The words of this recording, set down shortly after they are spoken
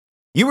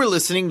You are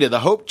listening to the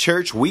Hope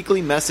Church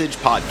Weekly Message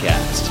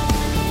Podcast.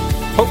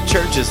 Hope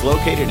Church is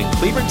located in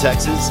Cleveland,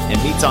 Texas,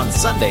 and meets on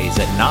Sundays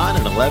at 9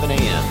 and 11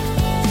 a.m.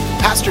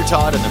 Pastor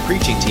Todd and the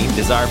preaching team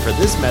desire for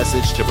this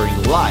message to bring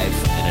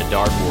life in a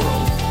dark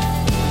world.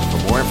 For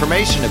more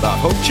information about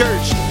Hope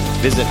Church,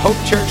 visit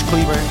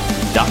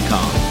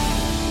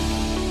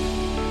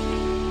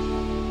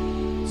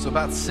hopechurchcleveland.com. So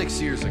about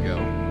 6 years ago,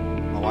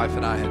 my wife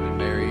and I had been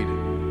married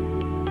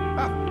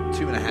about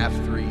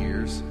 2.5, 3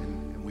 years,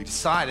 and we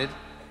decided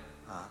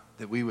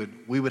that we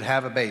would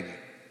have a baby.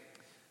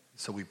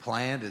 So we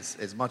planned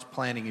as much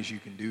planning as you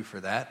can do for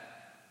that.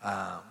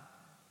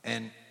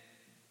 And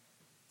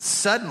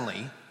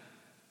suddenly,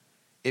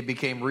 it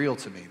became real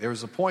to me. There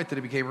was a point that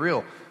it became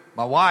real.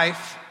 My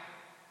wife,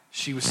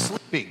 she was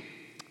sleeping.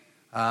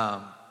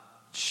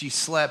 She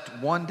slept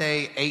one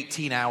day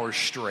 18 hours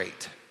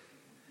straight.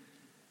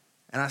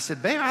 And I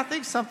said, babe, I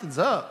think something's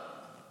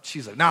up.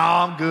 She's like, no,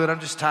 I'm good. I'm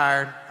just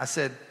tired. I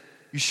said,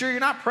 you sure you're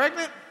not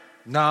pregnant?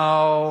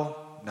 No,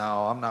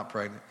 I'm not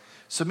pregnant.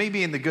 So me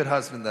being the good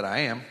husband that I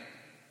am,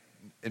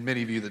 and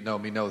many of you that know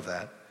me know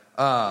that,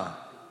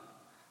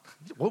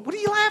 what are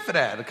you laughing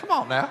at? Come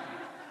on now.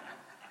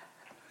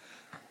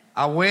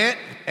 I went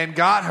and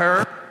got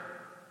her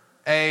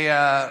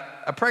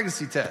a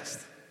pregnancy test.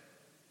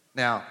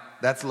 Now,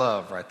 that's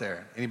love right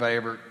there. Anybody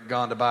ever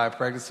gone to buy a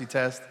pregnancy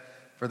test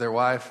for their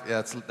wife?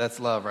 Yeah,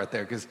 that's love right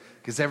there.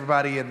 Because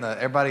everybody in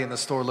the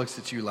store looks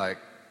at you like,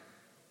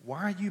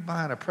 why are you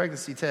buying a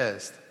pregnancy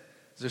test?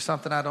 Is there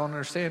something I don't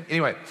understand?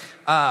 Anyway,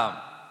 and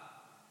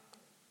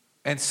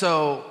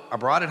so I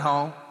brought it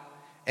home,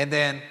 and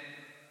then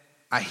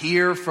I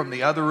hear from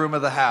the other room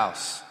of the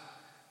house,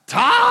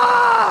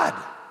 Todd!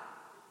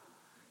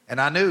 And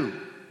I knew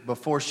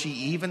before she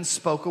even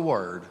spoke a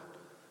word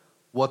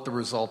what the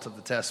result of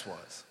the test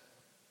was.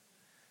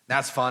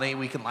 That's funny.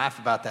 We can laugh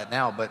about that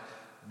now,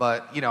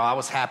 but you know, I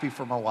was happy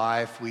for my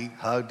wife. We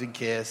hugged and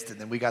kissed, and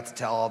then we got to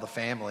tell all the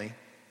family,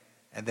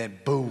 and then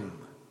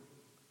boom,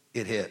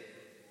 it hit.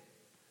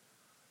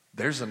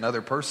 There's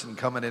another person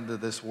coming into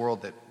this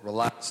world that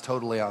relies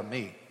totally on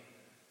me.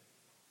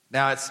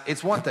 Now,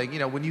 it's one thing, you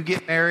know, when you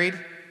get married,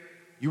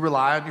 you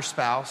rely on your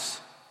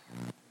spouse,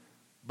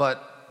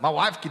 but my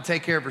wife can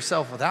take care of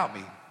herself without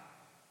me.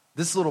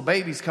 This little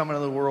baby's coming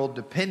into the world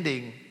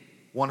depending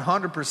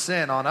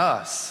 100% on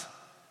us.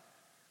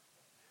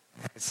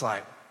 It's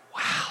like,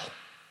 wow.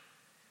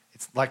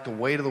 It's like the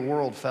weight of the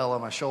world fell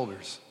on my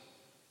shoulders.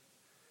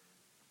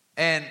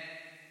 And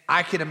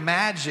I can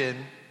imagine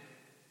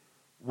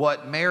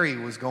what Mary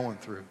was going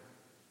through.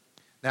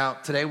 Now,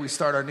 today we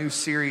start our new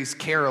series,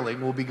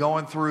 Caroling. We'll be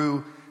going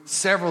through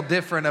several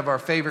different of our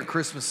favorite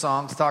Christmas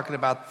songs, talking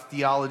about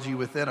theology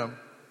within them.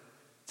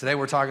 Today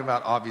we're talking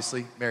about,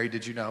 obviously, Mary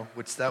Did You Know,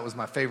 which that was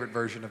my favorite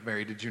version of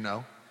Mary Did You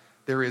Know.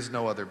 There is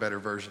no other better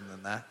version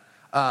than that.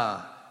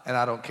 And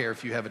I don't care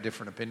if you have a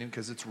different opinion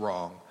because it's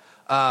wrong.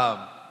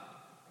 And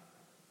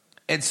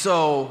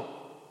so,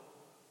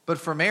 but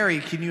for Mary,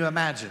 can you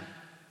imagine?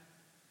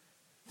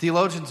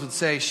 Theologians would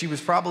say she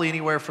was probably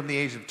anywhere from the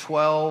age of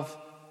 12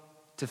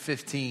 to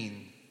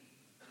 15,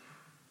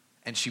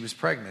 and she was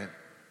pregnant.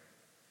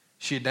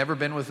 She had never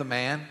been with a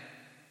man,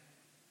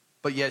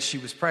 but yet she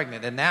was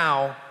pregnant. And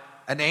now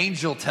an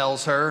angel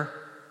tells her,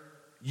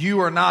 you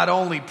are not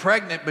only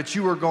pregnant, but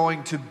you are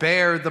going to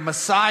bear the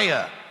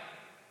Messiah,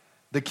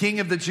 the King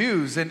of the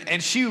Jews.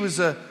 And she was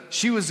a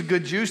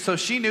good Jew, so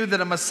she knew that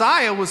a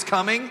Messiah was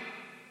coming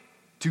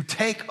to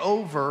take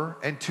over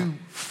and to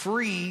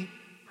free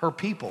her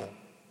people.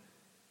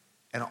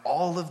 And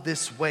all of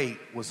this weight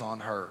was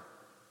on her.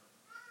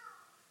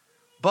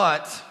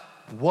 But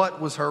what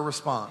was her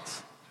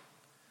response?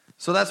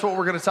 So that's what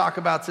we're going to talk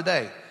about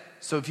today.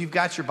 So if you've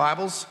got your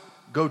Bibles,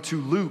 go to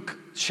Luke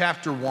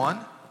chapter 1.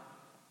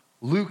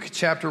 Luke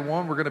chapter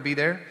 1, we're going to be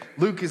there.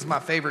 Luke is my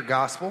favorite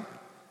gospel.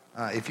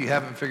 If you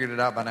haven't figured it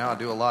out by now, I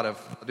do a lot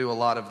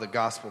of the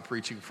gospel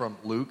preaching from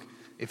Luke.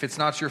 If it's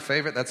not your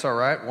favorite, that's all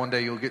right. One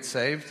day you'll get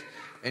saved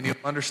and you'll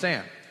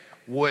understand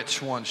which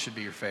one should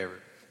be your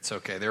favorite. It's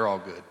okay, they're all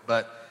good.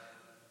 But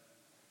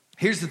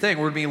here's the thing,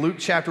 we're going to be in Luke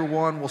chapter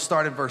 1, we'll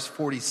start in verse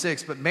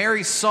 46. But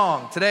Mary's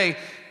song, today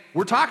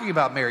we're talking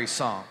about Mary's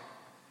song.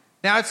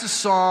 Now it's a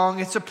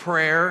song, it's a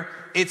prayer,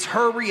 it's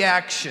her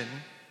reaction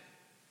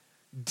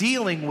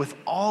dealing with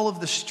all of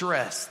the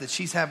stress that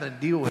she's having to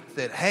deal with,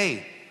 that,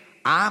 hey,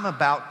 I'm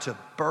about to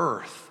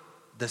birth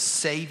the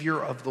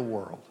Savior of the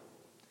world.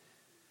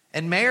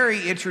 And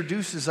Mary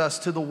introduces us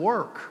to the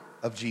work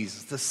of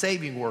Jesus, the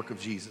saving work of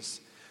Jesus.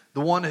 The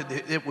one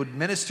that would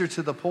minister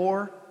to the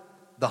poor,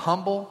 the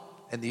humble,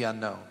 and the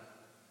unknown.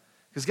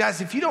 Because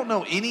guys, if you don't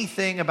know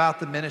anything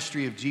about the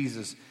ministry of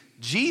Jesus,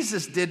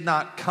 Jesus did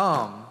not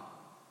come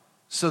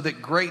so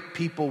that great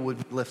people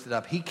would be lifted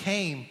up. He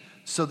came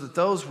so that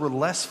those were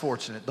less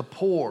fortunate, the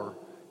poor,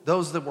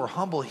 those that were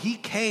humble. He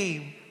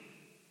came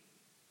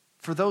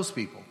for those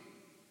people.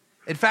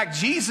 In fact,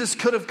 Jesus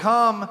could have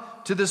come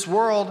to this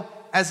world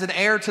as an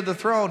heir to the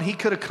throne. He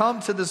could have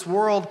come to this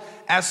world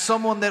as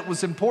someone that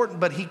was important,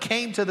 but he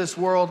came to this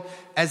world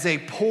as a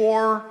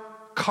poor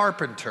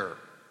carpenter.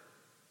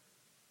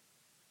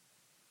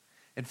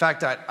 In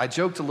fact, I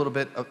joked a little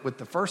bit with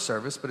the first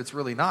service, but it's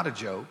really not a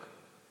joke,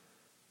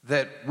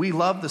 that we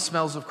love the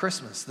smells of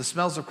Christmas. The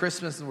smells of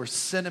Christmas were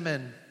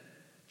cinnamon,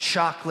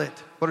 chocolate.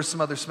 What are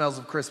some other smells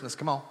of Christmas?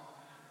 Come on.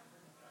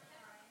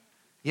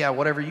 Yeah,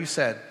 whatever you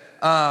said.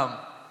 I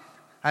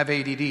have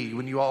ADD.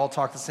 When you all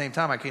talk at the same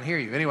time, I can't hear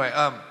you. Anyway,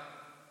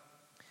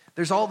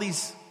 there's all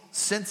these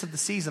scents of the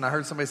season. I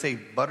heard somebody say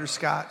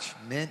butterscotch,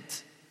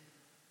 mint.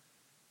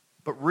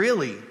 But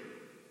really,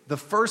 the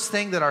first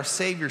thing that our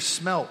Savior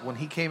smelt when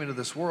he came into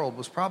this world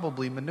was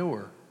probably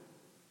manure.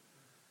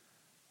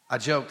 I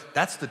joked,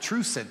 that's the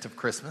true scent of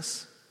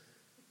Christmas.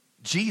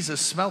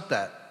 Jesus smelt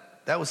that.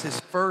 That was his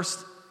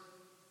first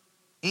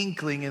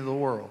inkling in the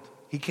world.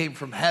 He came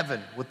from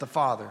heaven with the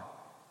Father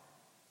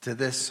to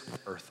this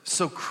earth.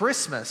 So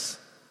Christmas,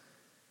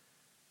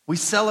 we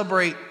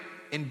celebrate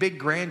in big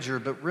grandeur,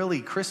 but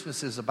really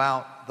Christmas is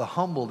about the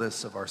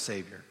humbleness of our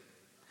Savior.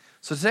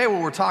 So today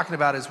what we're talking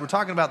about is we're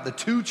talking about the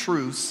two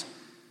truths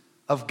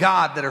of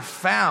God that are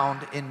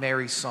found in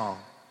Mary's song.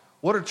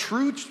 What are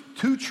two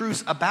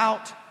truths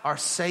about our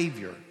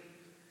Savior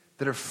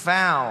that are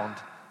found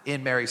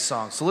in Mary's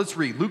song? So let's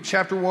read Luke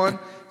chapter 1,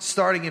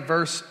 starting in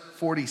verse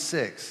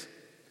 46.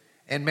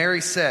 And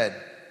Mary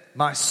said,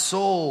 "My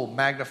soul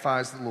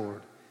magnifies the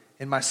Lord,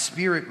 and my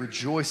spirit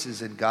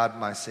rejoices in God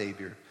my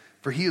Savior.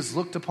 For he has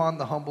looked upon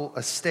the humble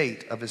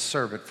estate of his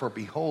servant. For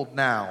behold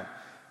now,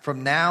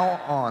 from now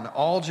on,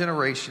 all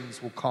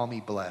generations will call me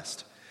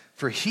blessed.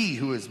 For he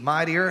who is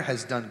mightier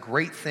has done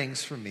great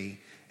things for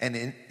me,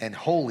 and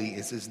holy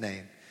is his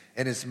name.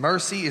 And his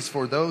mercy is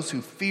for those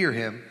who fear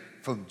him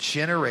from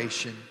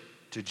generation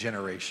to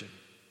generation."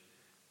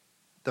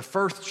 The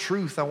first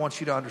truth I want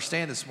you to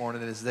understand this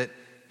morning is that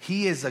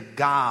he is a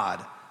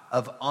God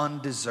of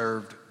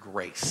undeserved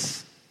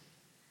grace.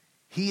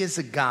 He is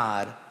a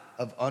God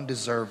of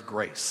undeserved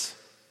grace.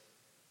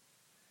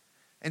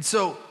 And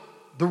so,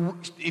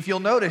 if you'll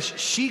notice,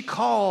 she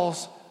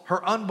calls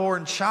her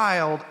unborn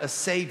child a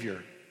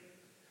Savior.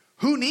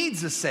 Who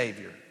needs a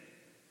Savior?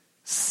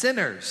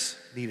 Sinners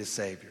need a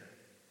Savior.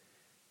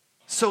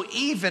 So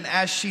even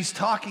as she's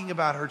talking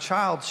about her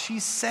child,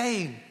 she's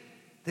saying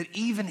that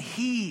even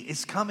he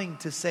is coming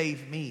to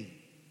save me.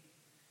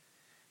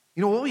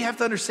 You know, what we have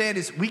to understand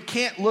is we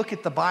can't look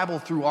at the Bible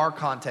through our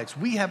context.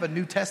 We have a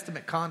New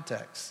Testament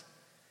context.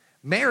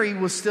 Mary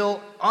was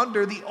still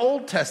under the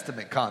Old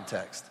Testament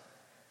context.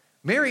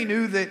 Mary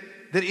knew that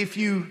if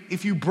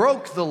you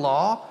broke the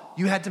law,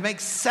 you had to make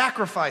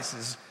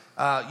sacrifices.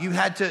 You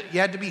had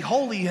to be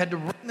holy. You had to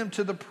bring them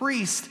to the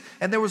priest,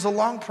 and there was a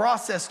long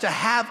process to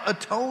have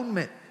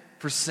atonement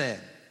for sin.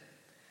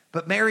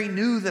 But Mary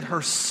knew that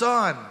her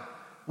son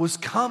was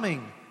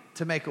coming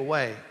to make a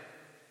way.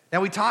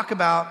 Now we talk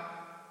about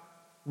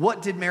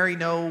what did Mary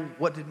know,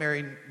 what did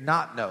Mary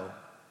not know.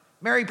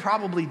 Mary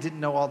probably didn't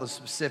know all the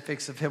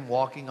specifics of him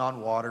walking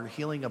on water,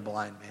 healing a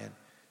blind man.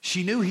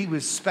 She knew he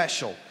was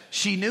special.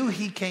 She knew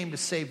he came to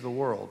save the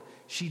world.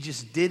 She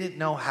just didn't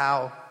know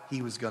how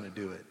he was going to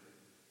do it.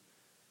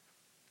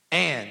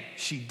 And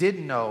she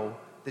didn't know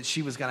that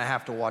she was going to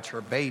have to watch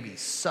her baby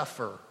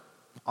suffer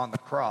on the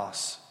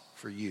cross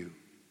for you.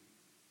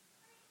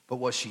 But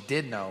what she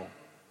did know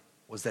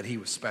was that he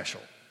was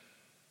special.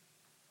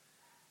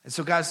 And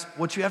so, guys,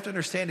 what you have to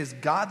understand is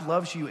God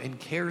loves you and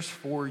cares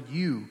for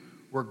you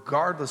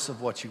regardless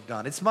of what you've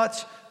done. It's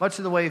much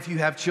in the way if you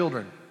have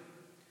children.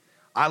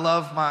 I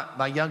love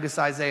my youngest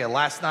Isaiah.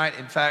 Last night,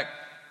 in fact,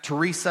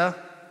 Teresa,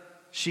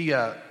 she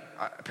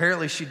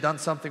apparently she'd done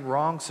something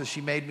wrong, so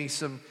she made me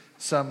some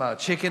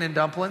chicken and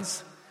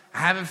dumplings. I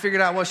haven't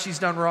figured out what she's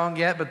done wrong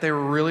yet, but they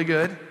were really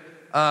good.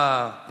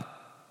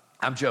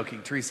 I'm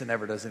joking. Teresa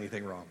never does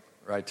anything wrong.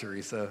 Right,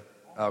 Teresa?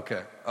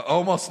 Okay.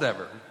 Almost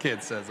never.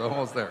 Kid says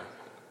almost never.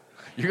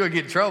 You're going to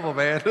get in trouble,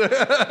 man.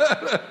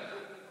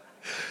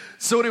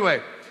 So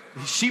anyway,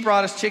 she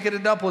brought us chicken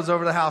and dumplings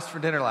over to the house for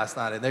dinner last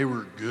night, and they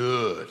were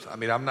good. I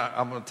mean, I'm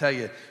going to tell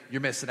you,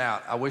 you're missing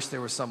out. I wish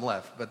there was some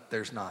left, but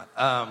there's not.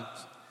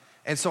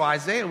 And so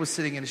Isaiah was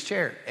sitting in his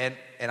chair, and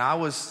I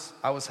was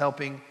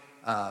helping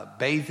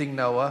bathing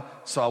Noah,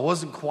 so I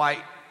wasn't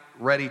quite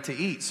ready to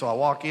eat. So I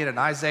walk in, and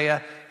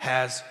Isaiah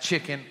has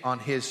chicken on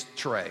his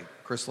tray.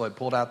 Crystal had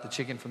pulled out the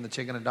chicken from the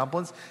chicken and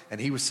dumplings,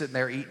 and he was sitting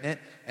there eating it,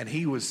 and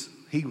he was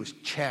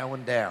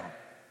chowing down.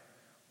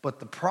 But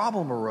the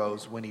problem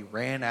arose when he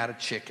ran out of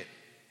chicken.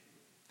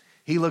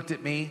 He looked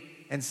at me,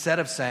 instead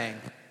of saying,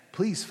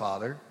 "Please,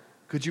 Father,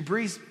 could you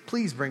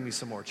please bring me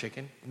some more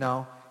chicken?"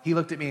 No, he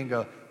looked at me and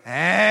go,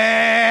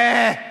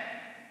 and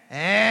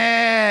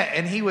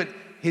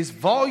his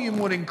volume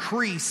would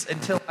increase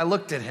until I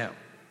looked at him.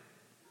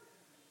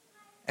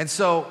 And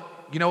so,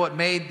 you know what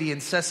made the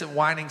incessant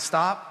whining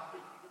stop?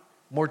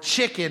 More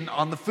chicken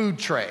on the food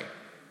tray.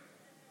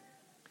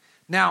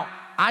 Now,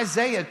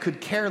 Isaiah could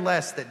care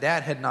less that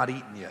Dad had not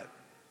eaten yet.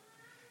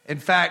 In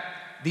fact,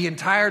 the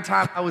entire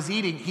time I was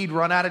eating, he'd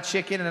run out of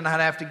chicken and I'd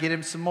have to get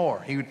him some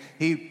more.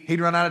 He'd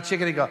run out of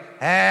chicken and go,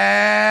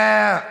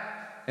 "Ah!"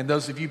 And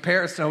those of you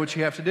parents know what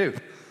you have to do.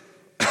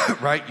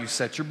 Right? You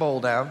set your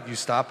bowl down, you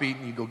stop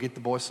eating, you go get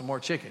the boy some more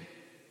chicken.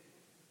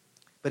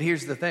 But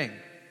here's the thing.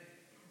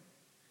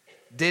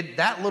 Did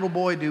that little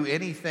boy do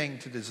anything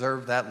to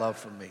deserve that love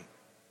from me?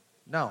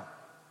 No.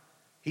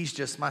 He's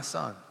just my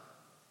son.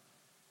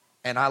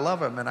 And I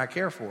love him and I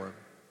care for him.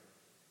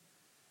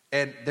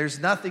 And there's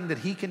nothing that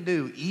he can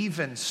do,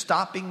 even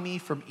stopping me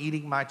from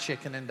eating my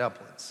chicken and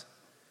dumplings.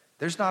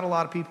 There's not a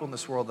lot of people in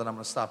this world that I'm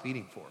going to stop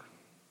eating for.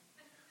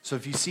 So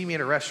if you see me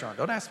at a restaurant,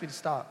 don't ask me to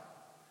stop,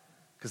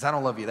 because I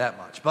don't love you that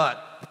much.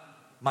 But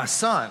my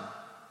son,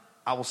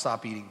 I will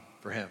stop eating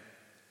for him.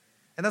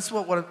 And that's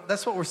what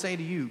we're saying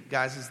to you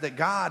guys, is that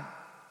God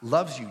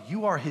loves you.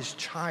 You are his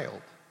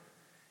child.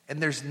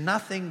 And there's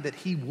nothing that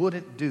he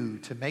wouldn't do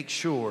to make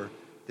sure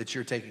that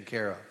you're taken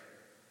care of.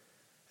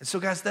 And so,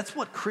 guys, that's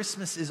what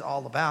Christmas is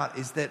all about,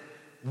 is that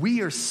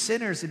we are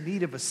sinners in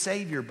need of a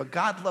Savior, but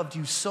God loved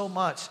you so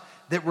much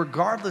that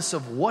regardless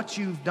of what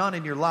you've done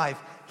in your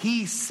life,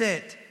 he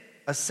sent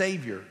a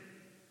Savior.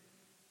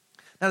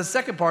 Now, the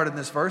second part in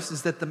this verse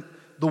is that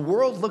the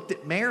world looked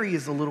at Mary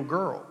as a little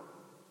girl,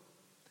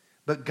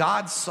 but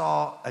God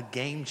saw a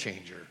game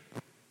changer.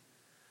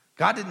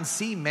 God didn't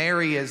see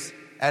Mary as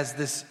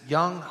this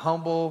young,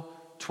 humble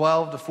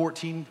 12 to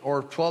 14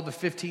 or 12 to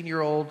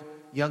 15-year-old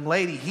young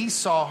lady. He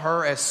saw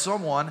her as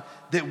someone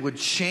that would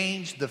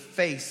change the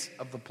face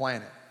of the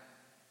planet.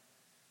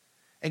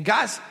 And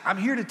guys, I'm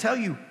here to tell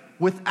you,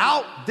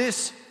 without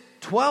this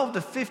 12 to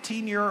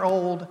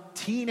 15-year-old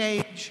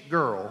teenage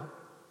girl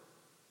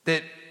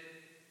that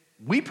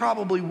we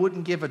probably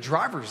wouldn't give a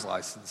driver's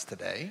license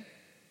today,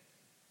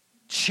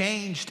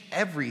 changed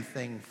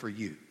everything for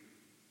you.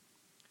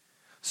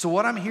 So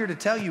what I'm here to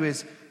tell you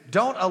is,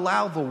 don't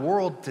allow the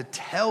world to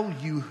tell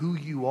you who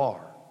you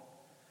are.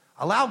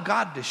 Allow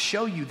God to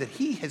show you that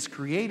he has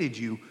created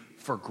you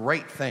for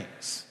great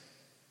things.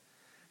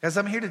 Because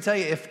I'm here to tell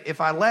you,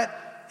 if I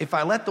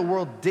let the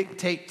world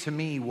dictate to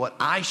me what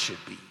I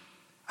should be,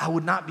 I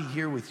would not be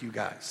here with you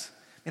guys.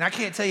 And I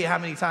can't tell you how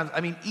many times,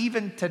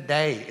 even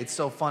today, it's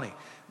so funny.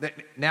 That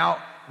now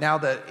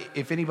that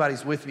if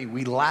anybody's with me,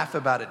 we laugh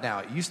about it now.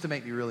 It used to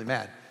make me really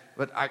mad,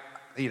 but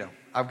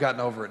I've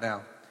gotten over it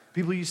now.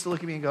 People used to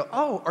look at me and go,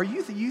 "Oh, are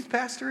you the youth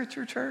pastor at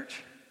your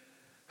church?"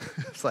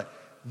 It's like,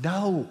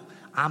 no,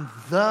 I'm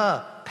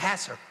the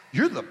pastor.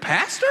 You're the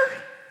pastor?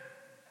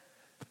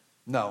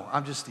 No,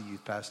 I'm just a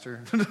youth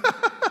pastor.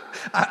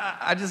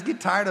 I just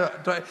get tired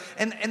of,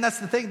 and that's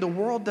the thing. The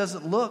world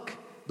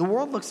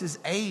looks at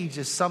age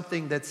as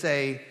something that's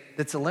a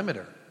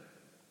limiter.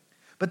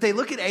 But they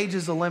look at age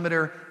as a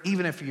limiter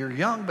even if you're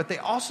young, but they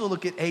also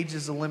look at age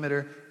as a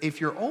limiter if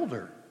you're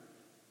older.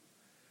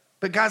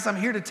 But guys, I'm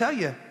here to tell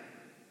you,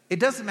 it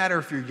doesn't matter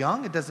if you're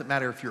young, it doesn't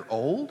matter if you're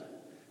old.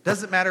 It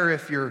doesn't matter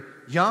if you're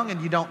young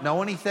and you don't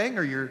know anything,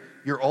 or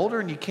you're older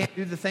and you can't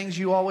do the things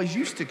you always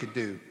used to could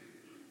do.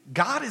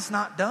 God is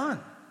not done.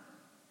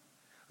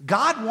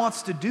 God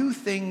wants to do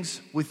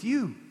things with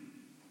you.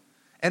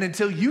 And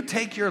until you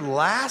take your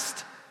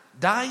last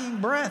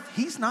dying breath,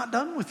 he's not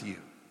done with you.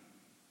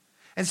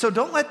 And so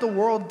don't let the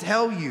world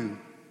tell you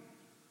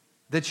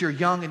that you're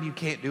young and you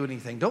can't do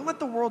anything. Don't let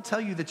the world tell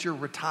you that you're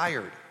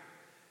retired.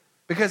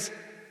 Because,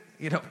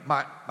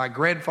 my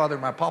grandfather,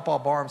 my Papa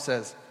Barham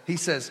says,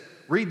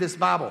 read this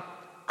Bible.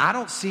 I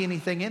don't see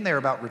anything in there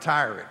about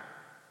retiring.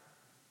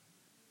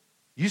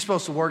 You're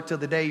supposed to work till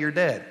the day you're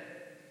dead.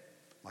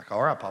 I'm like,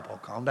 all right, Papa,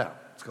 calm down.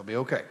 It's going to be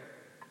okay.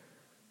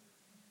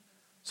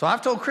 So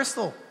I've told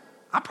Crystal,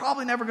 I'm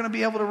probably never going to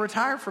be able to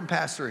retire from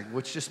pastoring,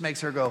 which just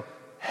makes her go,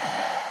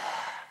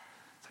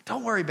 it's like,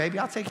 don't worry, baby.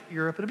 I'll take you to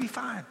Europe. It'll be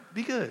fine. It'll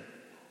be good.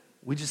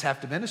 We just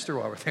have to minister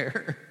while we're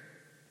there.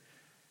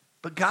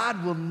 But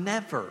God will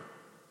never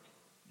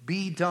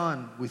be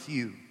done with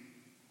you.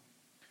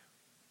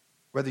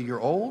 Whether you're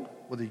old,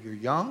 whether you're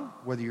young,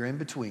 whether you're in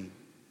between.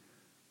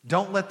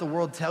 Don't let the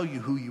world tell you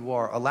who you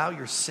are. Allow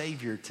your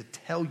Savior to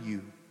tell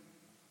you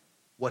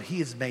what he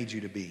has made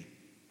you to be.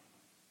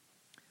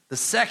 The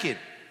second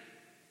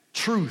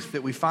truth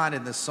that we find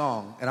in this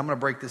song, and I'm going to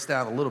break this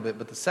down a little bit,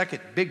 but the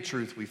second big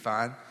truth we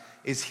find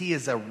is he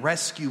is a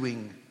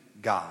rescuing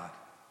God.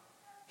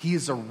 He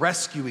is a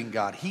rescuing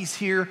God. He's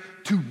here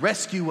to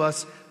rescue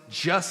us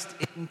just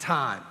in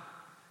time.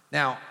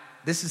 Now,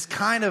 this is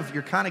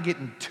you're kind of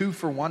getting 2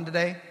 for 1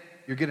 today.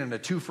 You're getting a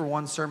 2 for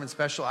 1 sermon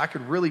special. I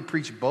could really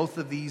preach both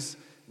of these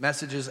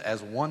messages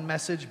as one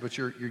message, but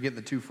you're getting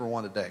the 2 for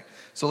 1 today.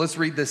 So let's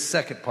read this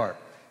second part,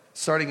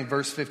 starting in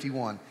verse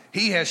 51.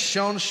 He has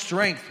shown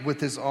strength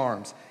with his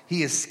arms.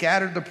 He has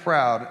scattered the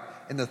proud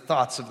in the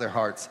thoughts of their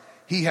hearts.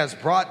 He has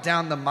brought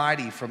down the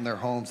mighty from their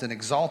homes and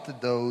exalted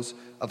those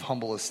of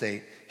humble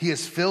estate. He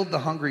has filled the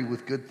hungry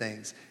with good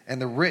things,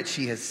 and the rich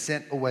he has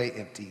sent away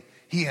empty.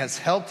 He has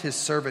helped his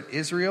servant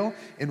Israel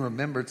in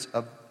remembrance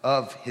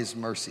of his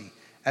mercy,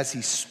 as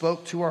he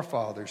spoke to our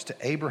fathers, to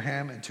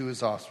Abraham and to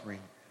his offspring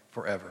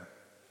forever.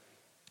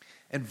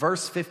 In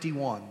verse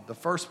 51, the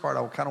first part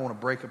I kind of want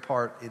to break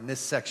apart in this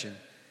section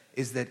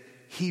is that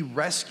he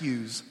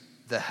rescues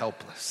the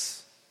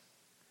helpless.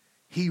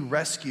 He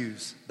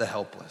rescues the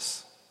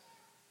helpless.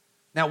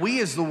 Now,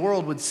 we as the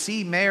world would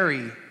see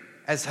Mary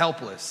as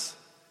helpless.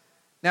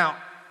 Now,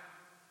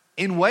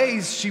 in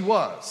ways she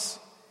was.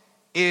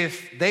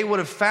 if they would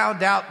have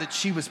found out that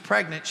she was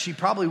pregnant, she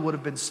probably would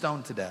have been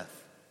stoned to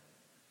death.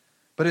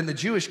 But in the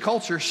Jewish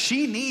culture,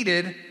 she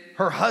needed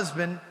her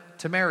husband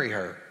to marry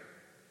her.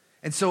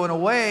 And so in a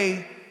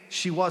way,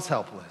 she was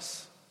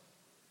helpless.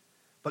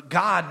 But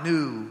God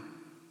knew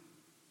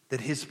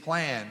that his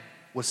plan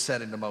was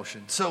set into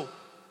motion. So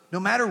no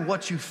matter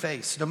what you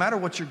face, no matter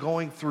what you're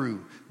going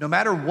through, no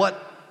matter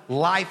what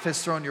life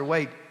has thrown your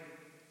way,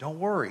 don't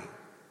worry.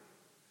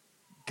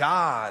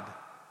 God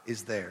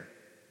is there.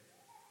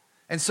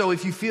 And so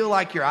if you feel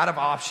like you're out of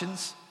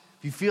options,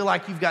 if you feel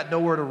like you've got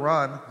nowhere to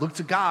run, look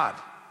to God.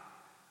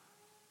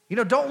 You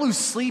know, don't lose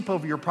sleep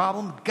over your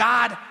problem.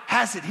 God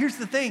has it. Here's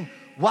the thing.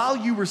 While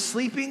you were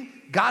sleeping,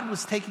 God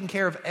was taking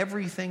care of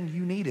everything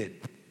you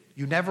needed.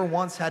 You never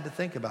once had to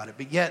think about it.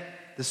 But yet,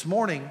 this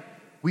morning,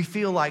 we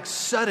feel like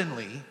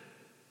suddenly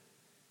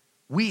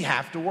we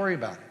have to worry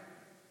about it.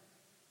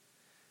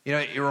 You know,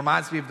 it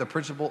reminds me of the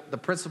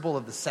principle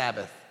of the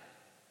Sabbath.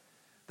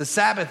 The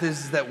Sabbath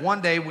is that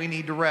one day we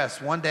need to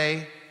rest. One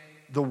day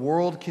the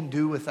world can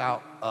do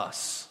without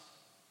us.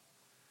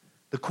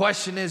 The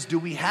question is, do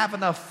we have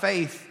enough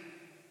faith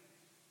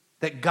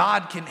that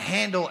God can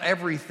handle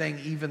everything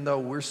even though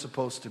we're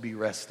supposed to be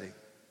resting?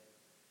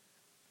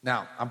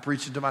 Now, I'm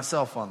preaching to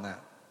myself on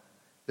that.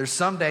 There's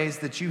some days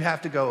that you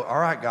have to go, all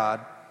right,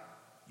 God,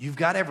 you've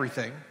got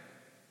everything.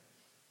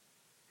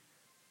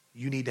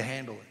 You need to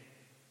handle it.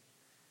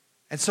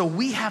 And so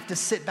we have to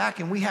sit back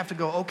and we have to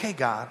go, okay,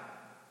 God,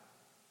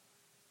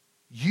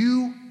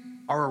 you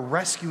are a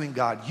rescuing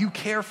God. You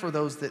care for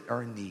those that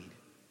are in need.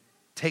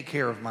 Take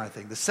care of my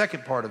thing. The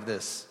second part of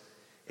this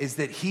is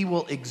that he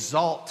will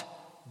exalt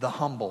the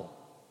humble.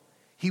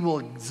 He will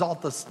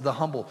exalt the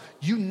humble.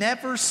 You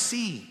never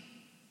see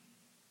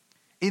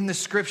in the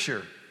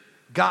scripture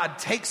God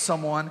take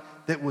someone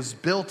that was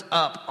built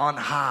up on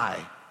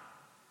high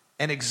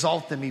and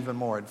exalt them even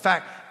more. In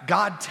fact,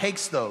 God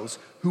takes those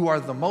who are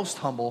the most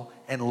humble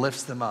and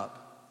lifts them up.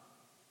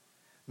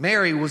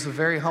 Mary was a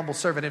very humble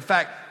servant. In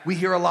fact, we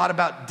hear a lot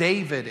about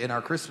David in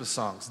our Christmas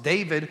songs.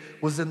 David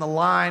was in the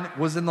line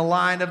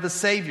of the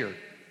Savior.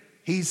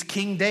 He's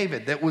King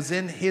David that was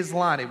in his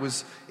line. It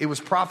was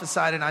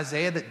prophesied in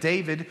Isaiah that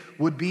David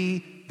would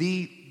be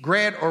the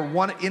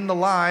one in the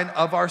line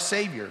of our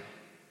Savior.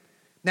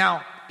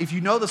 Now, if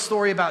you know the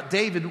story about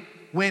David,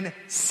 when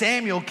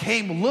Samuel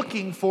came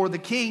looking for the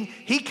king,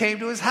 he came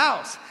to his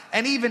house.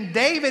 And even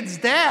David's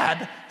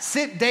dad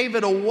sent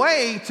David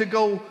away to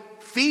go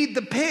feed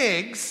the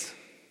pigs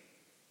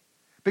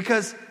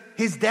because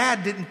his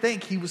dad didn't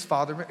think he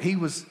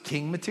was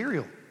king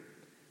material.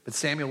 But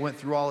Samuel went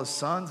through all his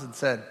sons and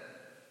said,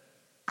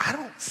 I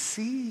don't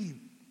see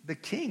the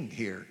king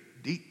here.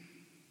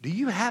 Do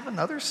you have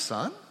another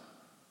son?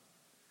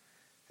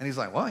 And he's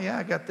like, well, yeah,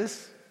 I got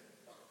this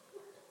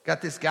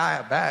guy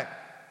out back.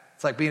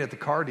 It's like being at the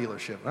car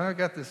dealership. Well, I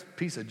got this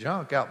piece of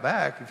junk out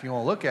back if you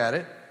want to look at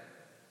it.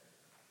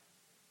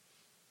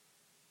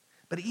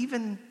 But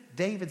even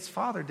David's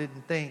father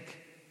didn't think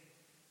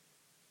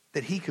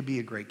that he could be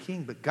a great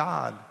king, but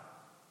God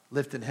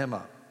lifted him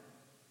up.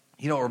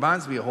 You know, it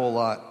reminds me a whole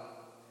lot.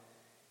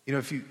 You know,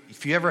 if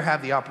you ever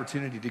have the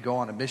opportunity to go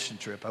on a mission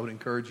trip, I would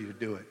encourage you to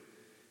do it.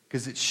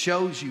 Because it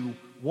shows you,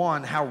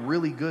 one, how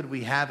really good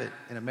we have it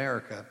in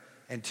America.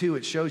 And two,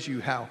 it shows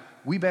you how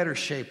we better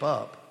shape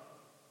up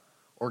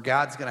or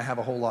God's going to have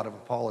a whole lot of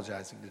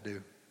apologizing to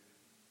do.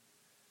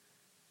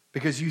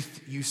 Because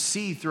you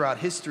see throughout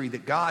history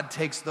that God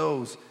takes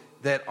those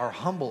that are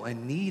humble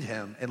and need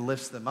him and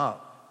lifts them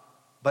up.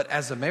 But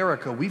as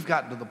America, we've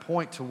gotten to the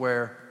point to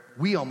where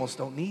we almost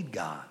don't need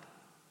God.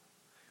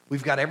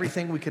 We've got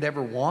everything we could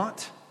ever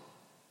want.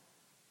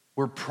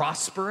 We're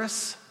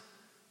prosperous.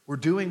 We're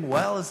doing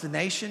well as a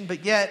nation,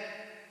 but yet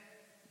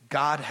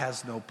God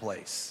has no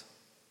place.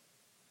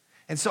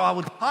 And so I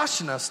would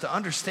caution us to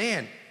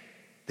understand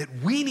that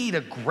we need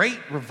a great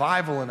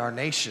revival in our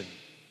nation,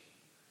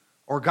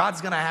 or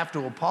God's going to have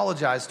to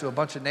apologize to a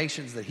bunch of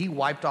nations that he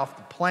wiped off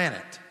the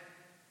planet.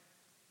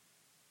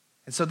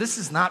 And so this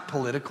is not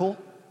political.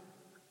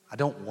 I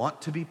don't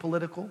want to be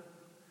political.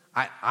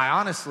 I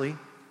honestly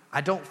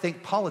don't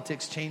think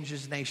politics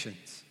changes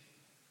nations.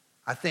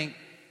 I think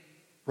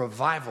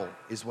revival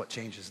is what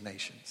changes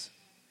nations.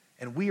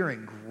 And we are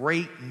in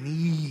great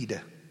need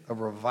of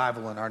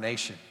revival in our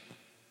nation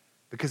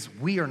because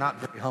we are not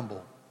very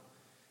humble.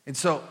 And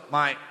so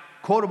my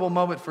quotable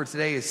moment for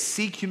today is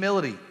seek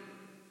humility,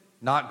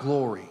 not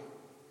glory.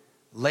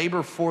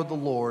 Labor for the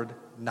Lord,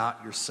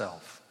 not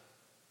yourself.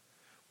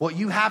 What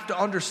you have to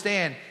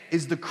understand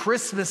is the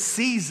Christmas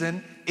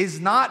season is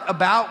not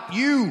about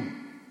you.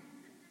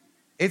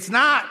 It's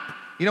not.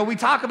 You know, we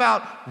talk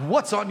about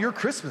what's on your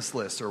Christmas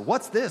list or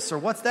what's this or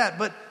what's that,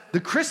 but the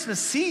Christmas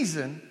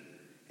season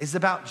is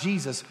about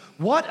Jesus.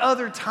 What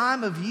other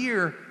time of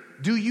year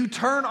do you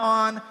turn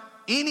on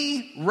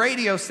any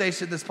radio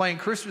station that's playing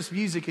Christmas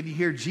music and you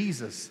hear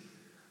Jesus?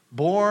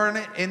 Born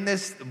in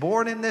this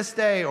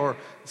day, or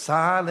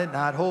silent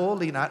night,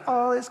 holy night,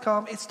 all is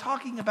calm. It's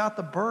talking about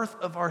the birth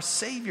of our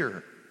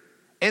Savior.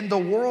 And the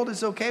world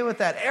is okay with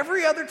that.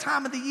 Every other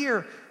time of the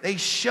year, they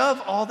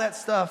shove all that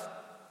stuff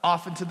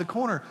off into the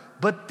corner.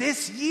 But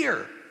this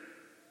year,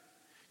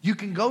 you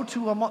can go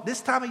to a mall.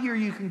 This time of year,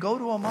 you can go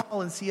to a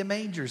mall and see a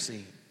manger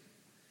scene.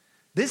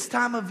 This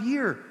time of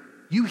year,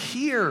 you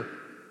hear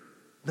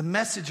the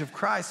message of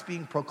Christ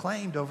being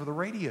proclaimed over the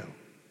radio.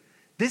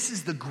 This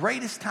is the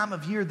greatest time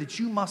of year that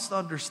you must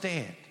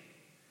understand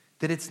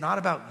that it's not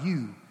about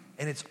you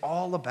and it's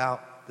all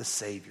about the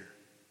Savior.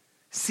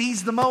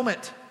 Seize the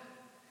moment.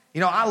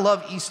 You know, I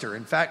love Easter.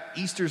 In fact,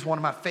 Easter is one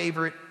of my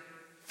favorite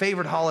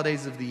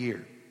holidays of the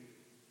year.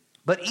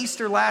 But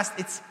Easter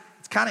it's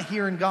kind of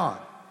here and gone.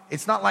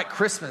 It's not like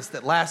Christmas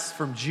that lasts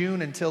from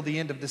June until the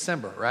end of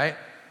December, right?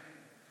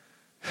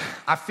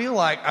 I feel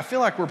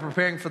like we're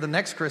preparing for the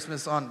next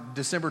Christmas on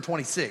December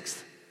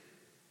 26th.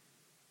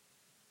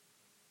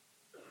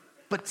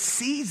 But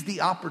seize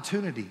the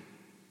opportunity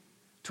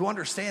to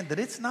understand that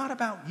it's not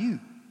about you.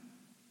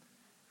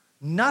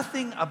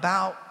 Nothing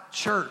about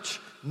church,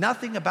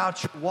 nothing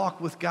about your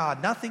walk with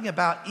God, nothing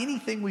about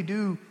anything we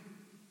do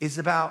is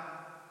about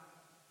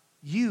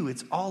you.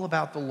 It's all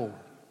about the Lord.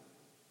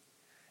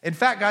 In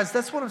fact, guys,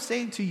 that's what I'm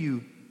saying to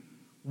you.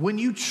 When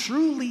you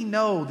truly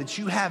know that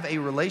you have a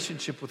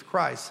relationship with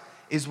Christ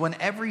is when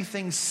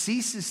everything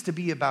ceases to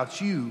be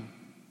about you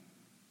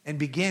and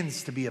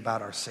begins to be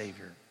about our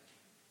Savior.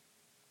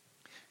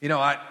 You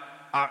know,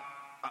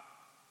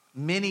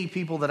 many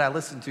people that I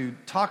listen to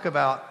talk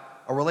about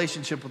a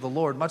relationship with the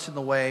Lord much in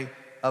the way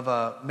of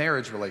a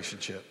marriage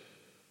relationship.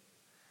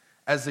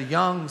 As a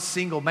young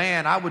single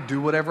man, I would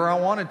do whatever I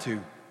wanted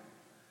to.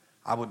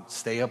 I would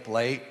stay up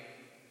late.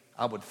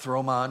 I would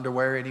throw my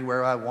underwear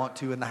anywhere I want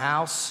to in the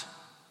house.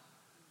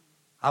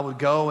 I would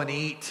go and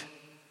eat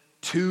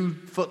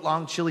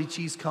 2-foot-long chili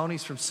cheese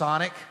conies from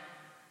Sonic.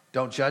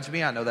 Don't judge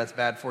me. I know that's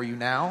bad for you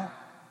now.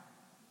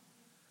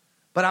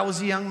 But I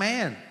was a young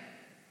man.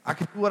 I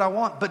could do what I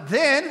want. But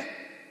then,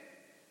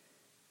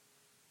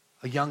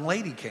 a young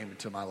lady came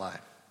into my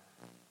life.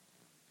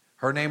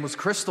 Her name was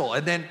Crystal.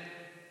 And then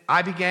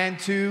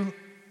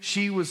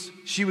she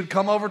would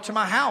come over to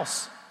my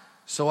house.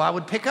 So I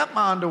would pick up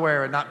my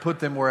underwear and not put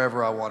them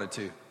wherever I wanted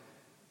to.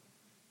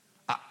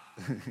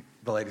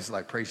 The lady's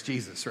like, praise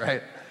Jesus,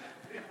 right?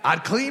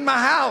 I'd clean my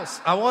house.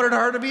 I wanted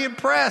her to be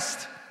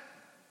impressed.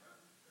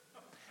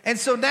 And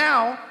so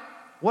now,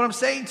 what I'm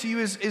saying to you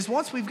is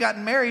once we've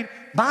gotten married,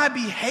 my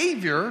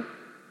behavior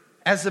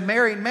as a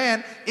married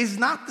man is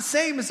not the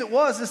same as it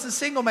was as a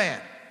single man.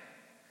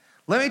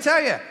 Let me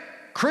tell you,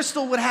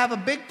 Crystal would have a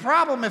big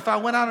problem if I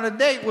went out on a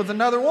date with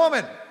another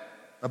woman.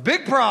 A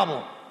big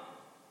problem.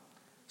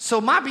 So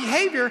my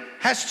behavior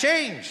has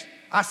changed.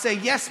 I say,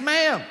 yes,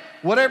 ma'am.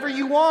 Whatever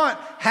you want.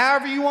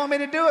 However you want me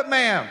to do it,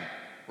 ma'am.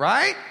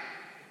 Right?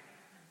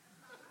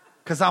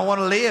 Because I want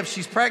to live.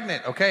 She's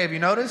pregnant. Okay, have you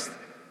noticed?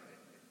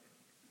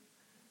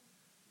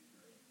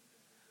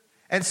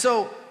 And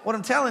so what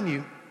I'm telling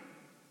you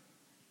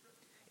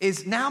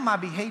is now my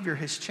behavior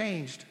has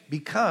changed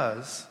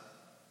because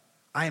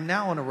I am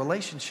now in a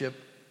relationship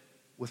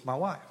with my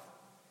wife.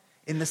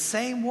 In the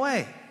same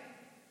way,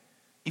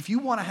 if you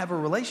want to have a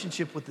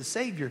relationship with the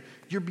Savior,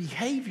 your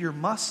behavior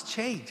must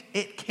change.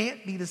 It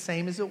can't be the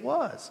same as it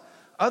was.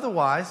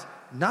 Otherwise,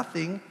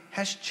 nothing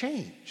has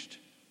changed.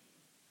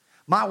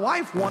 My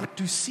wife wanted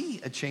to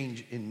see a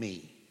change in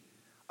me.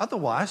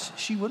 Otherwise,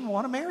 she wouldn't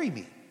want to marry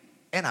me.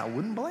 And I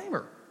wouldn't blame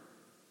her.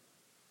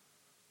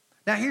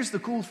 Now, here's the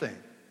cool thing.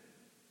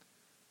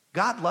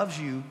 God loves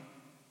you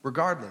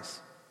regardless.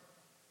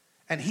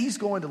 And He's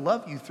going to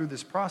love you through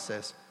this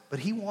process. But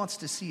He wants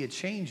to see a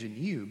change in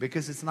you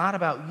because it's not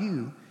about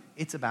you,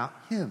 it's about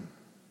Him.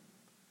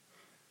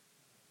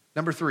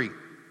 Number 3,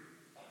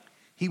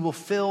 He will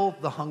fill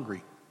the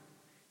hungry.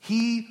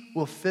 He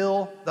will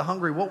fill the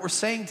hungry. What we're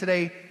saying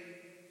today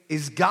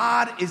is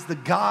God is the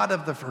God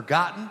of the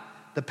forgotten,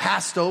 the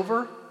passed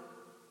over.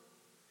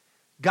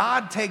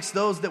 God takes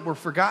those that were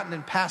forgotten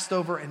and passed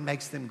over and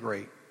makes them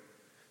great.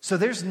 So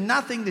there's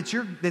nothing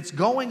that's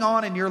going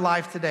on in your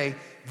life today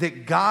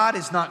that God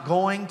is not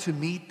going to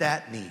meet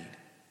that need.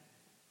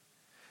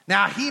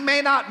 Now, He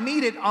may not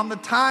meet it on the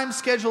time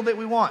schedule that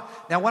we want.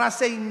 Now, when I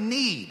say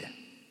need,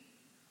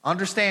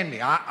 understand me.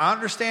 I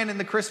understand in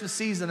the Christmas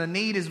season, a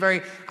need is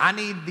I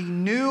need the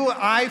new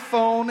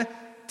iPhone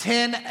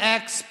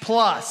XS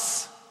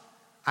Plus.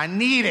 I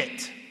need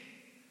it.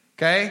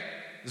 Okay?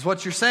 Is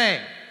what you're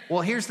saying.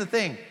 Well, here's the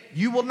thing.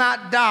 You will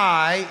not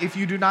die if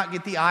you do not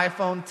get the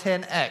iPhone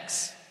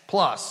XS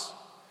Plus.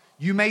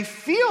 You may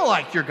feel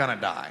like you're going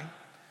to die,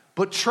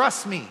 but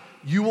trust me,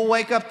 you will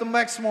wake up the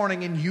next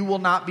morning and you will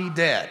not be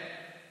dead.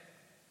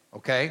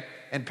 Okay?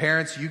 And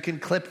parents, you can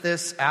clip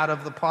this out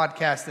of the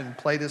podcast and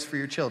play this for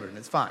your children.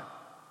 It's fine.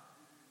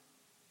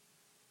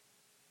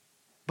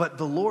 But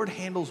the Lord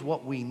handles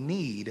what we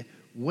need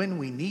when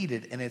we need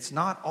it, and it's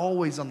not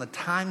always on the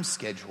time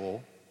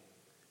schedule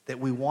that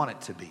we want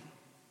it to be.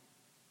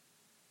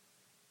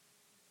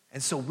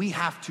 And so we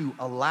have to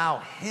allow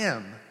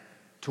Him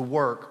to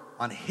work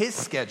on His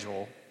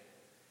schedule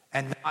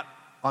and not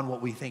on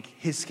what we think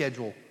His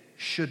schedule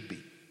should be.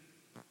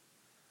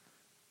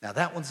 Now,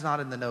 that one's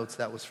not in the notes.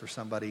 That was for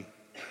somebody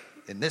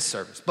in this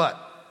service. But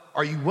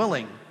are you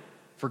willing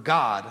for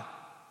God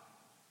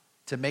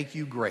to make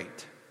you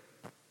great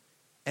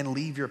and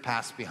leave your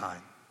past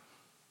behind.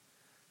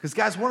 Because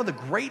guys, one of the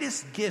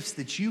greatest gifts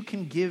that you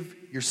can give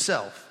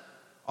yourself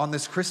on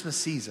this Christmas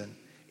season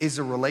is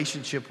a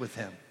relationship with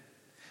him.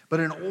 But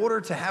in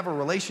order to have a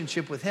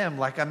relationship with him,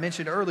 like I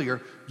mentioned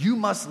earlier, you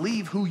must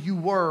leave who you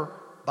were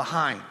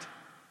behind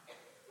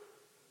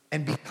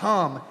and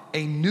become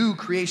a new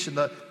creation.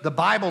 The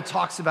Bible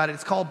talks about it.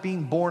 It's called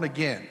being born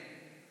again.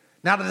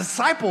 Now, the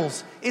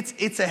disciples,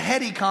 it's a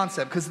heady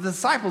concept because the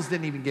disciples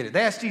didn't even get it.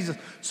 They asked Jesus,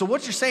 so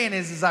what you're saying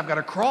is I've got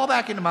to crawl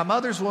back into my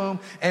mother's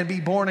womb and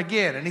be born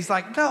again. And he's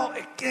like, no.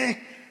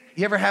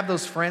 You ever have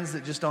those friends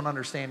that just don't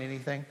understand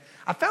anything?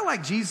 I felt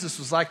like Jesus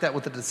was like that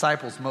with the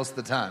disciples most of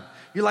the time.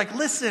 You're like,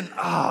 listen,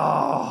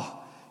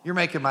 you're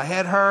making my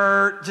head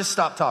hurt. Just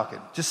stop talking.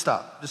 Just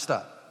stop.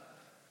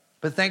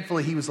 But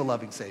thankfully, he was a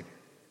loving Savior.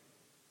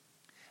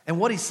 And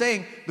what he's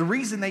saying, the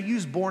reason they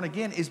use born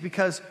again is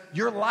because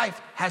your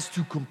life has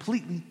to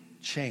completely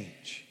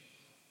change.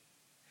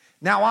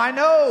 Now, I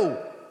know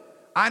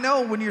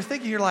when you're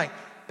thinking, you're like,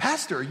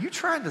 Pastor, are you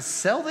trying to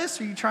sell this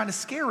or are you trying to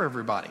scare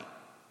everybody?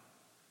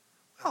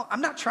 Well,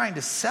 I'm not trying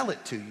to sell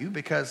it to you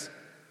because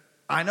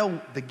I know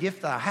the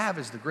gift that I have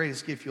is the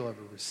greatest gift you'll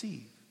ever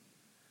receive.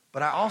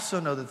 But I also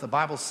know that the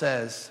Bible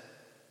says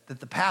that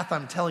the path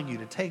I'm telling you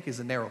to take is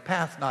a narrow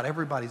path. Not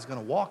everybody's going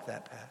to walk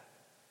that path.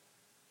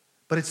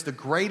 But it's the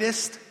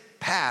greatest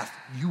path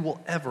you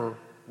will ever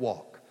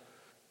walk.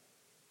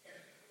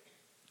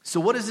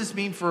 So what does this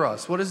mean for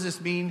us? What does this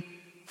mean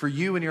for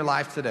you in your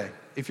life today?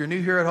 If you're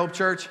new here at Hope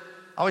Church,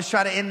 I always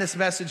try to end this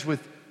message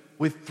with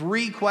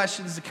 3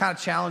 questions to kind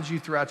of challenge you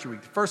throughout your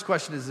week. The first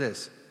question is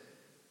this: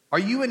 are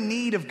you in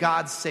need of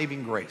God's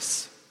saving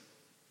grace?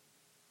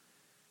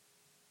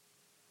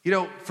 You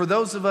know, for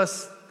those of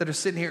us that are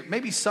sitting here,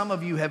 maybe some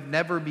of you have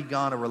never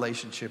begun a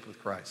relationship with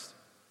Christ.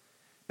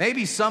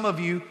 Maybe some of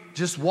you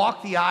just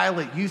walked the aisle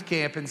at youth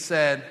camp and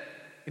said,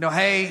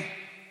 hey,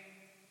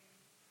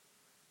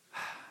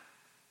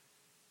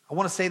 I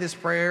want to say this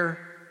prayer,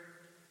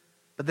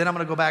 but then I'm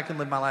going to go back and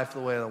live my life the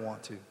way I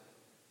want to.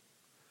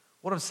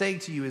 What I'm saying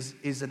to you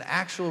is an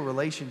actual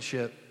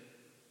relationship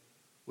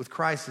with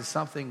Christ is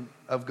something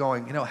of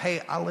going, hey,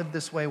 I lived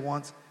this way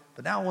once,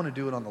 but now I want to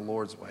do it on the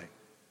Lord's way.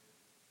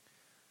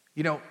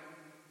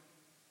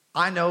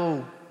 I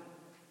know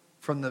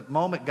from the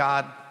moment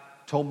God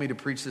told me to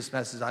preach this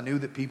message, I knew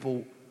that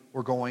people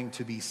were going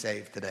to be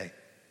saved today.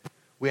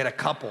 We had a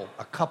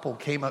couple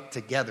came up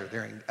together,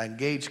 they're an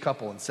engaged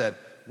couple, and said,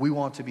 we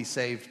want to be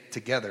saved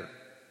together.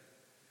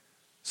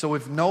 So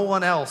if no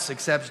one else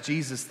accepts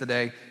Jesus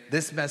today,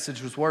 this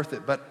message was worth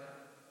it. But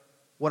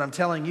what I'm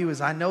telling you is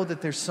I know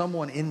that there's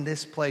someone in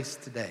this place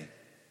today,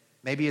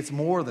 maybe it's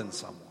more than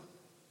someone,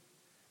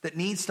 that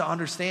needs to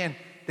understand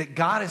that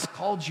God has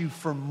called you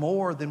for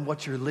more than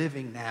what you're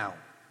living now.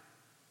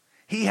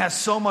 He has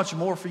so much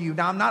more for you.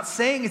 Now, I'm not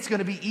saying it's going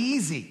to be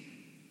easy.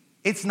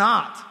 It's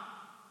not.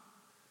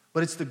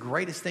 But it's the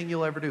greatest thing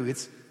you'll ever do.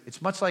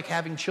 It's much like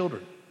having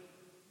children.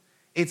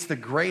 It's the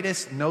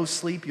greatest no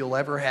sleep you'll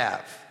ever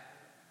have.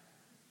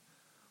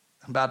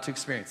 I'm about to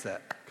experience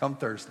that come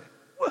Thursday.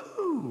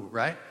 Woohoo,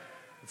 right?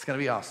 It's going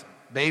to be awesome.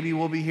 Baby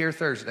will be here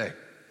Thursday.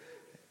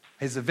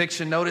 His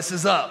eviction notice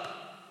is up,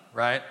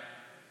 right?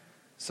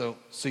 So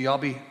y'all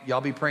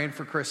be praying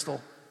for Crystal,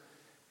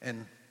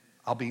 and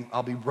I'll be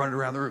running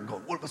around the room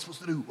going, what am I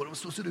supposed to do? What am I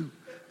supposed to do?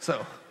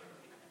 So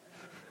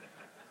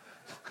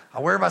I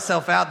wear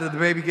myself out that the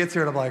baby gets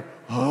here, and I'm like,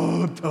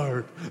 I'm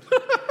tired.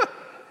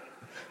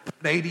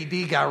 An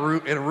ADD guy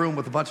in a room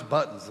with a bunch of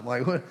buttons. I'm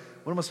like, what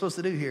am I supposed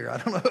to do here? I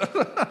don't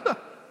know.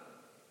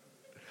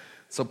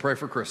 So pray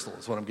for Crystal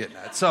is what I'm getting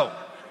at. So,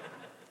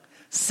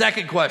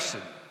 second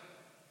question.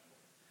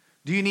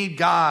 Do you need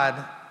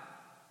God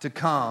to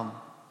come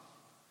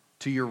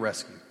to your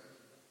rescue?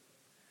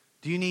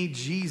 Do you need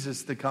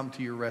Jesus to come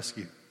to your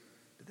rescue?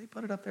 Did they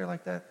put it up there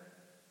like that?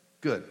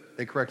 Good.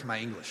 They corrected my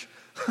English.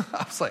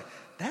 I was like,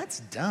 that's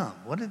dumb.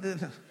 What did they...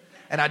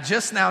 And I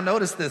just now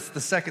noticed this the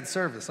second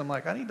service. I'm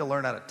like, I need to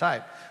learn how to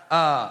type.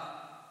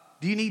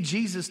 Do you need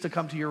Jesus to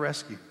come to your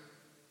rescue?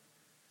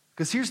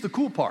 Because here's the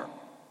cool part.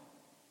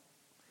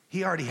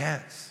 He already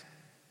has.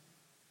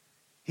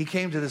 He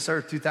came to this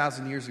earth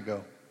 2,000 years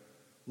ago,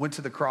 went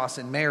to the cross,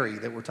 and Mary,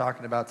 that we're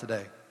talking about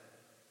today,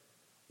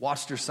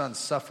 watched her son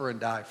suffer and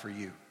die for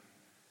you.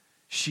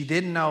 She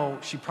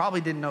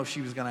probably didn't know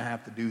she was going to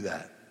have to do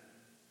that.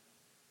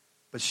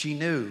 But she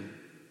knew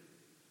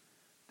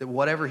that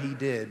whatever he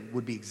did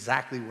would be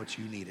exactly what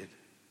you needed.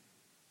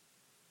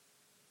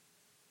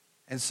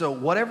 And so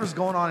whatever's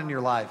going on in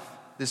your life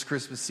this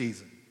Christmas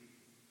season,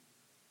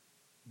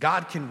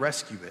 God can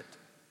rescue it.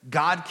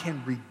 God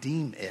can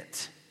redeem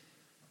it.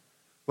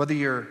 Whether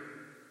you're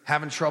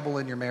having trouble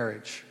in your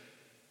marriage,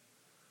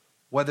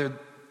 whether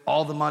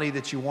all the money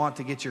that you want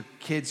to get your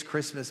kids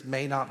Christmas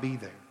may not be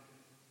there,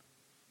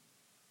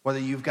 whether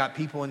you've got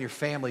people in your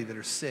family that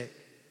are sick,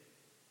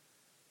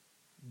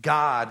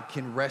 God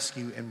can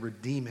rescue and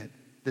redeem it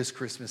this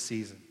Christmas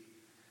season.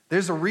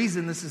 There's a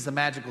reason this is a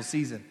magical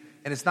season,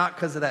 and it's not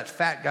because of that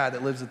fat guy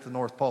that lives at the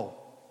North Pole.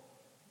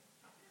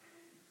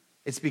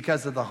 It's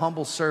because of the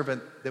humble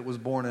servant that was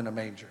born in a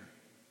manger.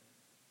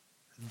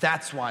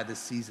 That's why this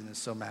season is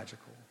so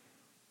magical.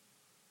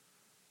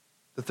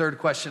 The third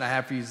question I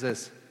have for you is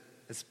this,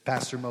 as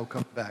Pastor Mo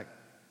comes back.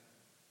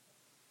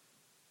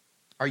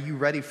 Are you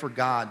ready for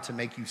God to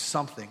make you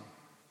something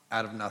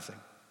out of nothing?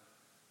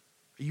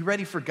 Are you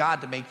ready for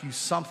God to make you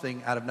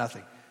something out of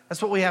nothing?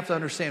 That's what we have to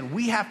understand.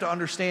 We have to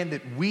understand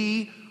that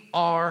we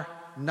are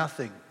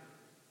nothing.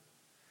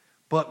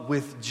 But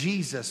with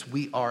Jesus,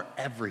 we are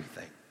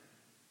everything.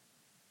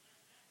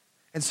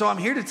 And so I'm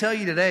here to tell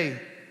you today,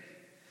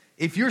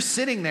 if you're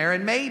sitting there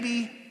and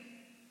maybe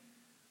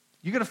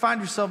you're going to find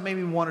yourself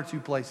maybe one or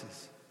two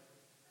places.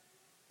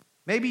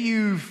 Maybe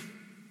you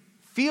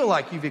feel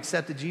like you've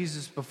accepted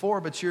Jesus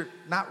before, but you're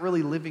not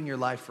really living your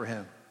life for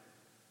him.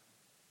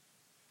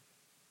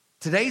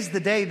 Today's the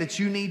day that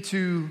you need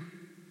to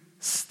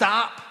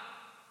stop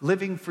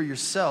living for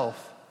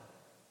yourself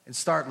and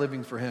start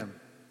living for him.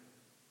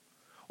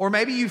 Or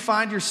maybe you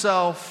find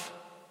yourself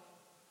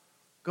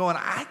going,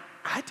 I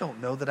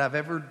don't know that I've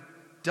ever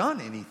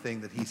done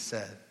anything that he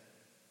said.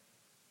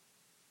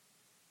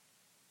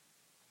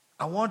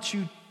 I want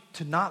you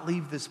to not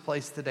leave this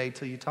place today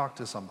till you talk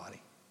to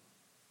somebody.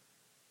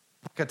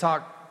 I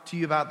talked to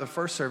you about the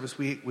first service.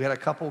 We had a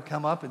couple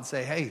come up and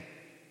say, hey,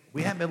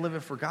 we haven't been living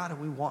for God and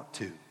we want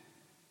to.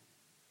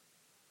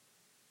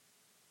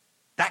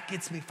 That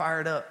gets me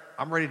fired up.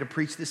 I'm ready to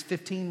preach this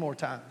 15 more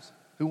times.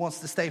 Who wants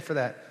to stay for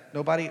that?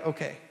 Nobody?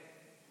 Okay.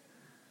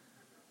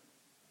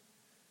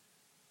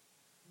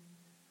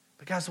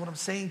 But guys, what I'm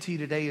saying to you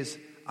today is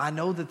I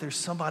know that there's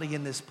somebody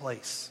in this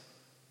place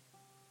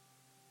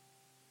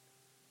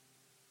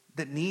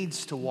that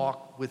needs to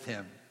walk with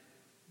him.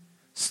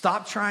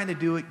 Stop trying to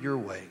do it your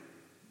way,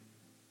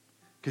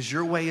 because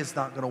your way is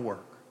not going to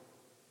work.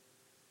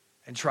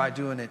 And try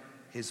doing it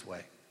his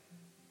way.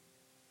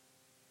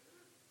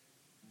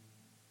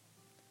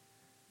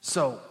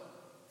 So,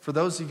 for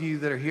those of you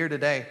that are here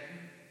today,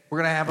 we're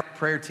going to have a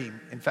prayer team.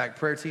 In fact,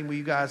 prayer team, will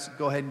you guys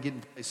go ahead and get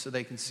in place so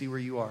they can see where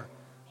you are?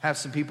 Have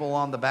some people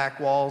on the back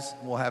walls.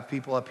 We'll have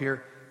people up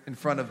here in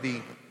front of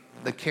the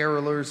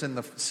carolers and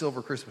the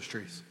silver Christmas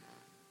trees.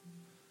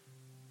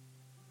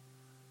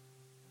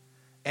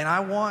 And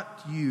I want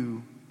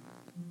you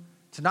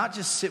to not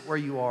just sit where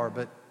you are,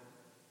 but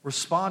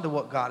respond to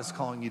what God is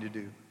calling you to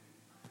do.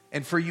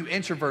 And for you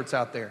introverts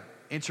out there,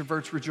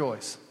 introverts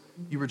rejoice.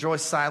 You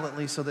rejoice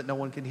silently so that no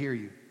one can hear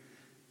you.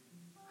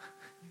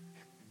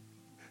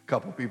 A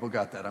couple people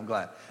got that, I'm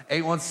glad.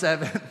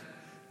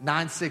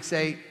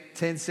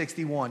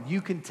 817-968-1061.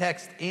 You can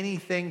text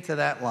anything to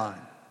that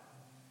line.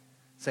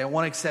 Say, I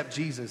want to accept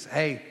Jesus.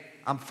 Hey,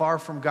 I'm far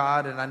from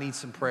God and I need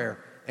some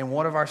prayer. And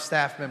one of our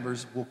staff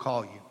members will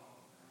call you.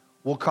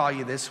 We'll call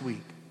you this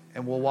week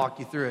and we'll walk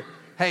you through it.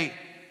 Hey,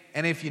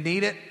 and if you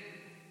need it,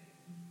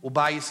 we'll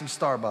buy you some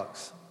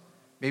Starbucks.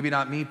 Maybe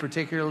not me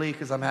particularly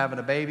because I'm having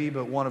a baby,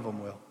 but one of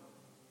them will.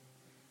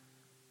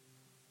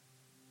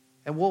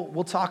 And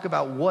we'll talk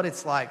about what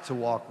it's like to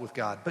walk with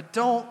God. But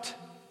don't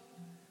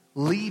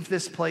leave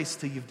this place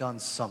till you've done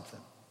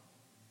something.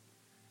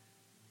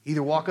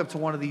 Either walk up to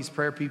one of these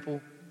prayer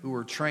people who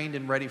are trained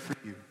and ready for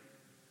you.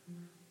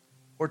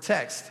 Or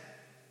text,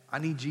 I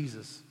need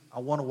Jesus. I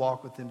want to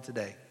walk with him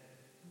today.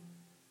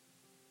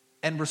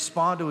 And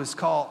respond to his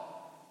call.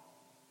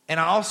 And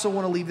I also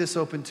want to leave this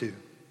open too.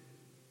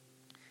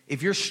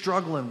 If you're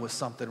struggling with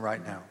something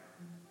right now,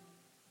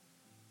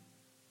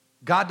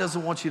 God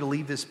doesn't want you to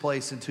leave this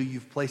place until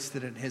you've placed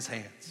it in his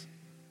hands.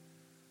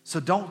 So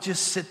don't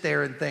just sit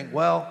there and think,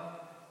 well,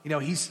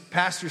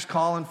 pastor's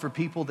calling for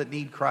people that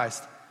need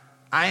Christ.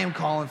 I am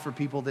calling for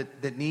people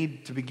that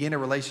need to begin a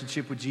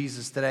relationship with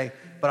Jesus today,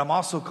 but I'm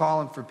also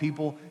calling for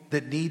people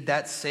that need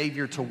that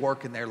Savior to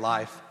work in their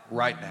life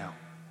right now.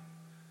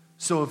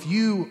 So if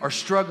you are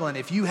struggling,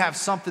 if you have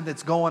something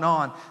that's going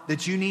on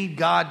that you need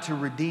God to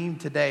redeem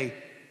today,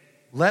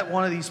 let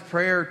one of these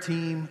prayer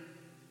team,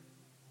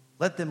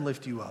 let them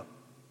lift you up.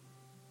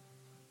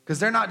 Because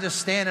they're not just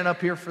standing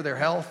up here for their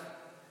health.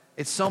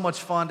 It's so much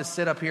fun to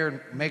sit up here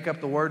and make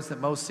up the words that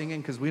Mo's singing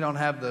because we don't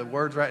have the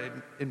words right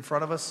in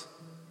front of us.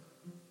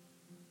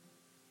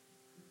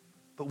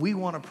 But we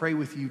want to pray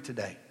with you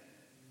today.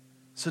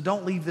 So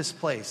don't leave this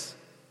place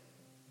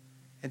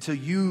until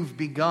you've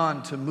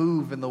begun to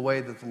move in the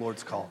way that the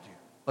Lord's called you.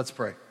 Let's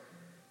pray.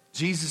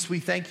 Jesus, we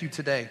thank you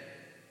today.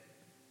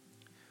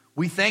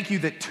 We thank you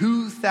that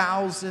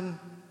 2,000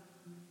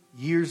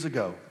 years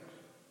ago,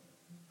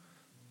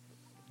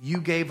 you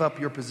gave up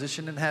your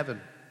position in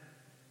heaven.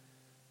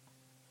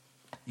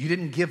 You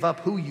didn't give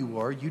up who you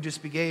were.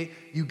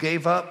 You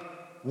gave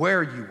up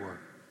where you were.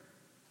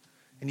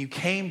 And you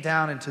came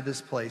down into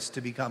this place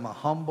to become a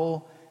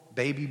humble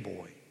baby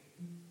boy,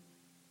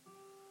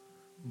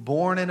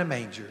 born in a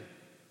manger,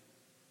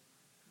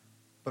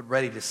 but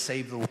ready to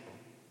save the world.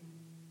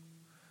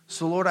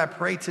 So, Lord, I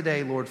pray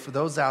today, Lord, for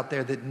those out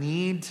there that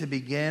need to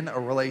begin a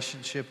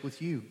relationship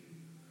with you.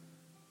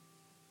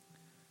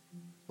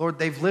 Lord,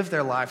 they've lived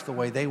their life the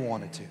way they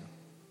wanted to.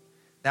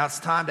 Now it's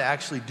time to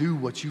actually do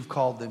what you've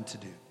called them to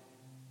do.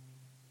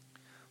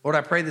 Lord,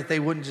 I pray that they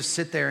wouldn't just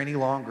sit there any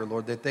longer,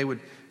 Lord, that they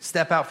would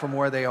step out from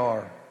where they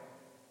are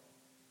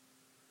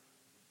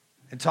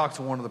and talk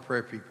to one of the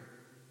prayer people.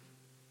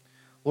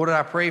 Lord,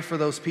 I pray for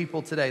those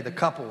people today, the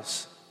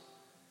couples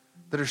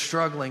that are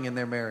struggling in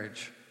their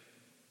marriage.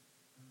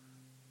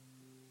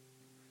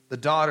 The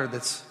daughter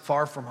that's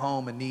far from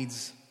home and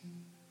needs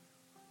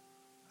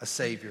a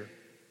Savior.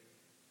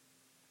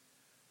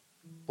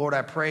 Lord,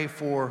 I pray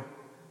for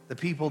the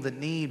people that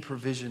need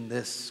provision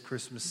this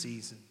Christmas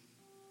season.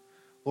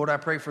 Lord, I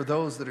pray for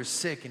those that are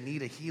sick and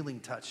need a healing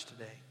touch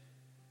today.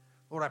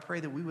 Lord, I pray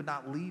that we would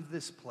not leave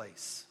this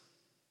place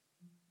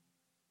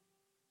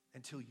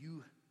until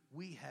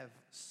we have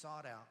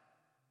sought out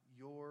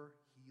your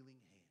healing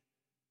hand.